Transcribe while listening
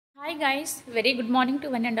Hi guys, very good morning to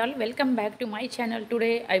one and all. Welcome back to my channel.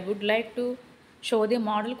 Today I would like to show the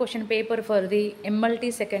model question paper for the MLT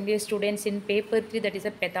second year students in paper 3, that is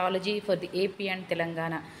a pathology for the AP and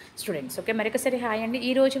Telangana students. Okay, మరొకసారి hi అండి.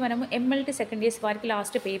 ఈ రోజు మనము MLT second years వారికి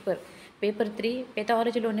last paper 3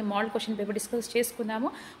 పెథాలజీలోని model question paper discuss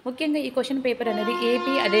చేసుకుందాము. ముఖ్యంగా ఈ question paper అనేది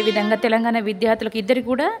ఏపీ అదేవిధంగా తెలంగాణ విద్యార్థులకు ఇద్దరు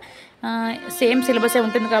కూడా సేమ్ సిలబసే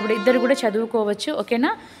ఉంటుంది కాబట్టి ఇద్దరు కూడా చదువుకోవచ్చు.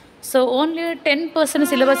 ఓకేనా. So only 10%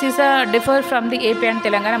 syllabus is differ from the AP and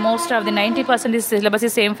Telangana. Most of the 90% is syllabus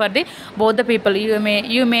is same for the both the people.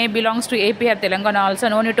 You may belongs to AP or Telangana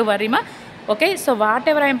also. No need to worry, ma. Okay, so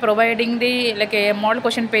whatever I am providing the like a model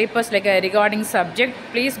question papers like a regarding subject,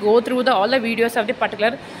 please go through all the videos of the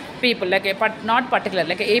particular people like not particular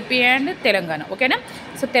like AP and Telangana. Okay na.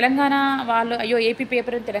 So Telangana వాళ్ళు అయ్యో AP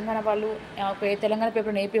paper Telangana వాళ్ళు Telangana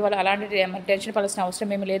paper AP వాళ్ళు అలాంటి tension పడాల్సిన అవసరం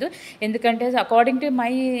ఏమీ లేదు. ఎందుకంటే according to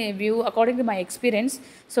my view, according to my experience,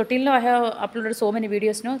 so till I have uploaded so many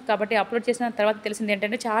వీడియోస్ను. కాబట్టి అప్లోడ్ చేసిన తర్వాత తెలిసింది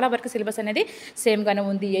ఏంటంటే చాలా వరకు సిలబస్ అనేది సేమ్గానే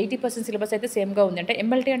ఉంది. 80% సిలబస్ అయితే సేమ్గా ఉంది. అంటే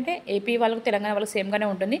ఎంఎల్టీ అంటే ఏపీ వాళ్ళకు తెలంగాణ వాళ్ళకి సేమ్గానే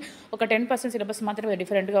ఉంటుంది. ఒక 10% సిలబస్ మాత్రమే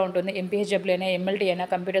డిఫరెంట్గా ఉంటుంది. ఎంపీహెచ్డబ్ల్యూ అయినా ఎంఎల్టీ అయినా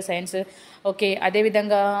కంప్యూటర్ సైన్స్. ఓకే,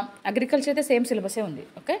 అదేవిధంగా అగ్రికల్చర్ అయితే సేమ్ సిలబసే ఉంది.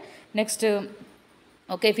 ఓకే, నెక్స్ట్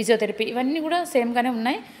ఓకే ఫిజియోథెరపీ ఇవన్నీ కూడా సేమ్గానే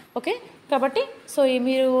ఉన్నాయి. ఓకే, కాబట్టి సో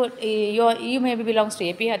మీరు you may be belongs to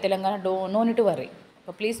AP Telangana, no need to worry.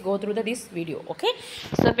 Please go through this video. Okay,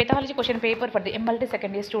 so pathology question paper for the MLT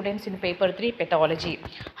second year students in paper 3 pathology.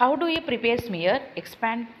 How do you prepare smear,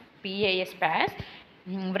 expand PAS,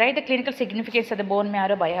 write the clinical significance of the bone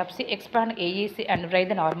marrow biopsy, expand AEC and write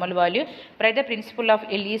the normal value, write the principle of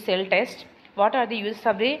LE cell test, what are the uses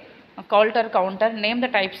of the Coulter counter, name the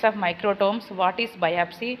types of microtomes, what is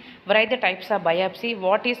biopsy, write the types of biopsy,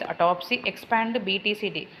 what is autopsy, expand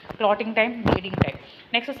BTCD, clotting time, bleeding time.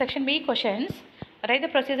 Next section B questions, write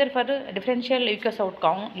the procedure for the differential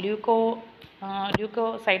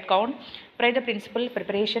leukocyte count, write the principle,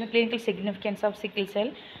 preparation, clinical significance of sickle cell,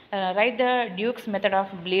 write the Duke's method of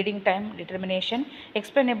bleeding time determination,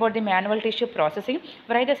 explain about the manual tissue processing,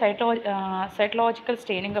 write the cytological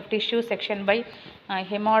staining of tissue section by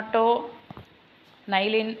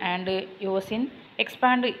hematocyanine and eosin,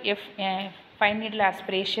 expand fine needle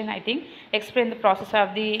aspiration, I think, explain the process of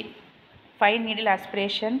the fine needle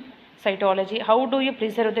aspiration, cytology, how do you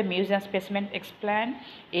preserve the museum specimen, explain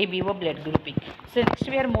ABO blood grouping. So next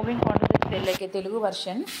we are moving on to the like a Telugu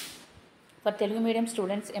version for Telugu medium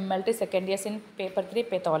students MLT second years in paper 3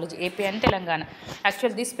 pathology AP and Telangana.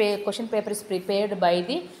 Actually this question paper is prepared by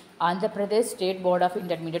the Andhra Pradesh State Board of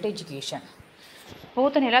Intermediate Education.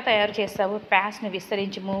 పూతను ఎలా తయారు చేస్తావు, ప్యాస్ను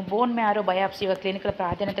విస్తరించము, bone marrow biopsy యొక్క clinical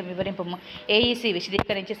ప్రాధాన్యత వివరింపము, AEC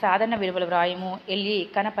విశదీకరించి సాధారణ విలువలు వ్రాయము, ఎల్ఈ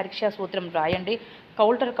కణ పరీక్షా సూత్రం వ్రాయండి,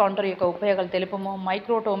 కౌల్టర్ కౌంటర్ యొక్క ఉపయోగాలు తెలుపము,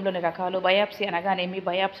 మైక్రోటోమ్లోని రకాలు, బయాప్సీ అనగానేమి,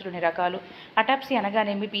 బయాప్సీలోని రకాలు, అటాప్సీ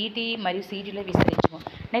అనగానేమి, పీటీ మరియు సీజీలో విస్తరించము.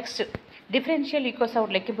 నెక్స్ట్ డిఫరెన్షియల్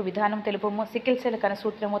ల్యూకోసైట్ లెక్కింపు విధానం తెలుపము, సికిల్ సెల్ కణ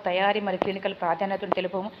సూత్రము తయారీ మరియు క్లినికల్ ప్రాధాన్యతను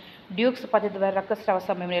తెలుపము, డ్యూక్స్ పద్ధతి ద్వారా రక్తస్రావ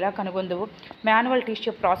సమయం ఎలా కనుగొందువు, మాన్యువల్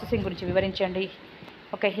టిష్యూ ప్రాసెసింగ్ గురించి వివరించండి.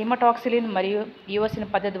 ఓకే, హిమటాక్సిలిన్ మరియు యువసిన్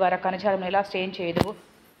పద్ధతి ద్వారా కణజాలం ఎలా స్టెయిన్ చేయదు,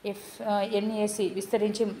 ఎన్ఏసి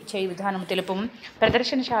విస్తరించి చేయ విధానం తెలుపము,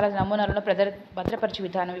 ప్రదర్శనశాల నమూనాలను భద్రపరచు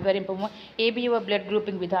విధానం వివరింపము, ఏబిఓ బ్లడ్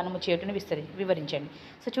గ్రూపింగ్ విధానము చేయటం వివరించండి.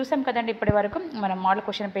 సో చూసాం కదండి ఇప్పటి వరకు మనం model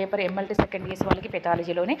question paper MLT second years వాళ్ళకి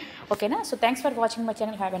పెథాలజీలోనే. ఓకేనా. So thanks for watching my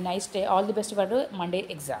channel. Have a nice day. All the best for Monday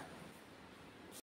exam.